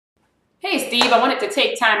Hey, Steve, I wanted to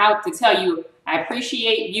take time out to tell you I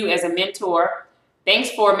appreciate you as a mentor.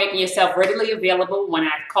 Thanks for making yourself readily available when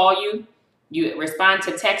I call you. You respond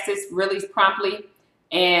to texts really promptly.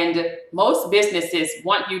 And most businesses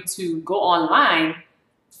want you to go online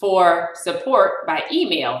for support by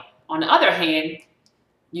email. On the other hand,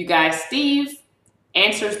 you guys, Steve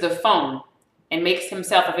answers the phone and makes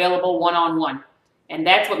himself available one-on-one. And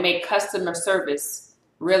that's what makes customer service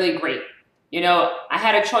really great. You know, I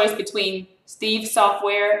had a choice between Steve's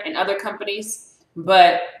software and other companies,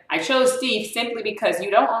 but I chose Steve simply because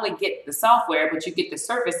you don't only get the software, but you get the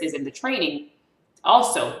services and the training.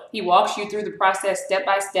 Also, he walks you through the process step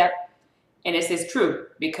by step, and this is true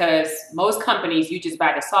because most companies, you just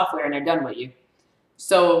buy the software and they're done with you.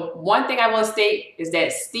 So one thing I will state is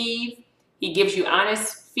that Steve, he gives you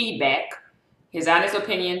honest feedback, his honest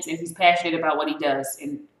opinions, and he's passionate about what he does.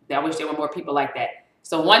 And I wish there were more people like that.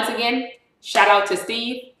 So once again, shout out to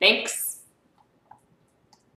Steve. Thanks.